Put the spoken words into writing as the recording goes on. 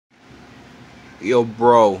Yo,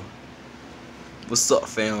 bro. What's up,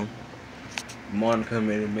 fam? Monica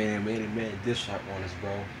made a diss track on us,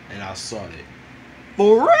 bro. And I saw it.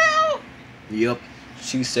 For real? Yep.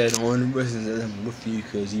 She said the only reason that I'm with you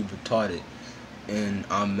because you retarded. And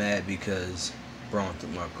I'm mad because Braun took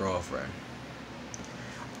my girlfriend.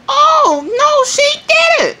 Oh, no, she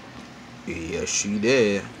didn't! Yeah, she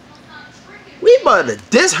did. We about to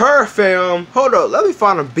diss her, fam. Hold up, let me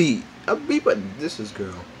find a beat. A beat about to diss this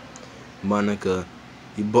girl. Monica,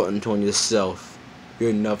 you buttoned on yourself.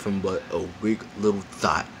 You're nothing but a weak little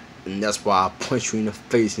thought. And that's why I punched you in the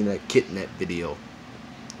face in that kidnap video.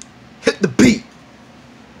 Hit the beat!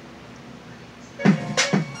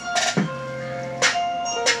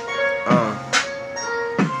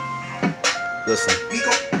 Listen.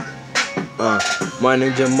 My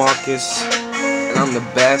name's Jamarcus, and I'm the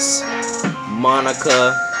best.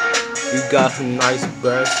 Monica, you got some nice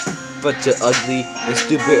breasts, but you're ugly and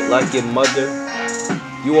stupid like your mother.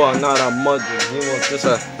 You are not a mother, you are just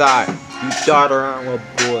a thought. You shot around with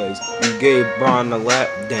boys, you gave Braun a lap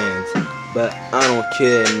dance. But I don't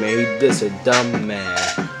care, man, he just a dumb man.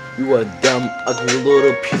 You a dumb, ugly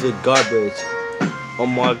little piece of garbage. Oh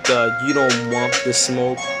my god, you don't want the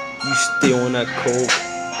smoke, you still on that coke.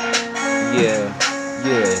 Yeah,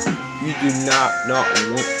 you do not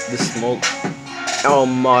want the smoke. Oh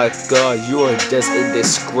my god, you are just a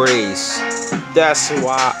disgrace. That's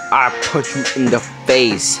why I punch you in the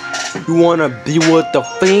face. You wanna be with the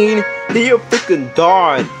fiend? Then you're freaking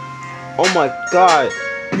died. Oh my god,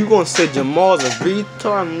 you gonna say Jamal's a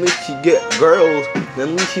retard? At least he get girls, at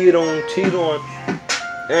least he don't cheat on,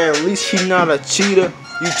 and at least he not a cheater.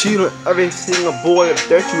 You cheat on every single boy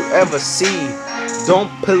that you ever see.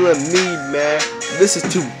 Don't pull at me, man. This is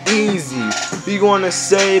too easy. We gonna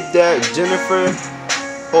say that Jennifer?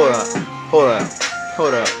 Hold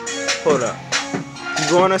up. You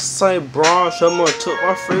gonna say Braun someone took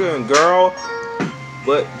my freaking girl?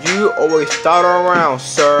 But you always thought around,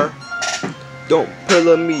 sir. Don't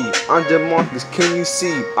pull at me. I'm Jamarcus, can you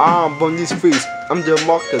see? I'm on these streets. I'm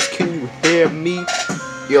Jamarcus, can you hear me?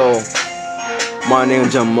 Yo, my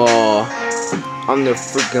name's Jamal. I'm the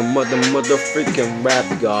freaking mother freaking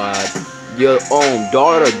rap god. Your own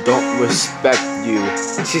daughter don't respect you.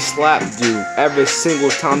 She slapped you every single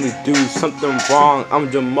time you do something wrong. I'm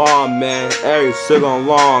Jamal, man, every single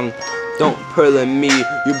long. Don't pull at me,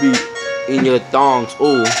 you be in your thongs.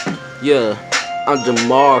 Ooh, yeah. I'm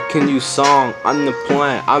Jamal, can you song? I'm the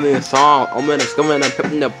plant, I'm in the song. I'm in the scum and I'm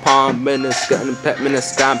pepping the palm, I'm in the scut and pepping the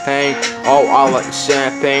champagne. Oh, I like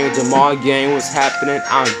champagne. Jamal gang, what's happening?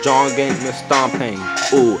 I'm John gang and stomping.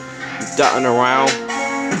 Ooh, you dotting around,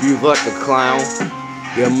 you look like a clown.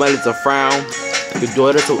 Your mother's a frown. Your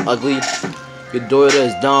daughter's so ugly. Your daughter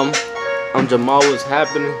is dumb. I'm Jamal, what's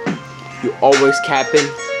happening? You always capping.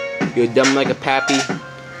 You're dumb like a pappy.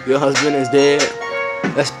 Your husband is dead.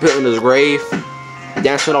 Let's spit in his grave.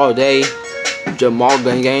 Dancing all day, Jamal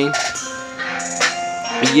gang.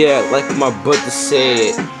 Yeah, like my brother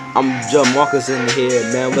said, I'm Jamarcus in here,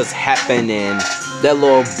 man. What's happening? That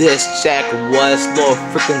little diss track was little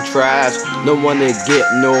freaking trash. No one to get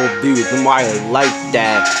no views. Nobody like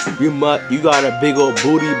that. You got a big old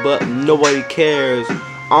booty, but nobody cares.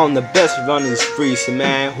 I'm the best running streets,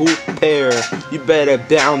 man. Who cares? You better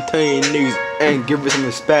down to your knees and give it some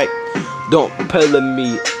respect. Don't pull at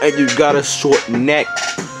me, and you got a short neck,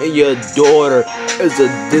 and your daughter is a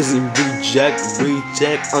Disney reject.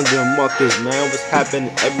 I'm Jamarcus, man. What's happening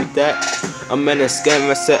every day? I'm in a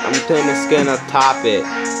scam set. I'm telling the skin on topic.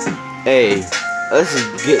 Hey, let's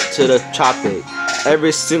just get to the topic.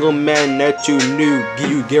 Every single man that you knew,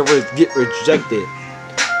 you get rejected.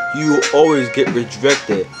 You always get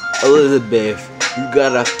rejected. Elizabeth, you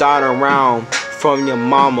gotta start around from your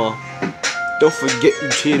mama. Don't forget you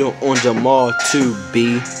cheated on Jamal too,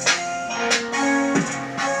 B.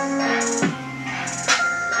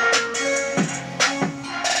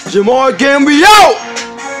 Jamal, get me out!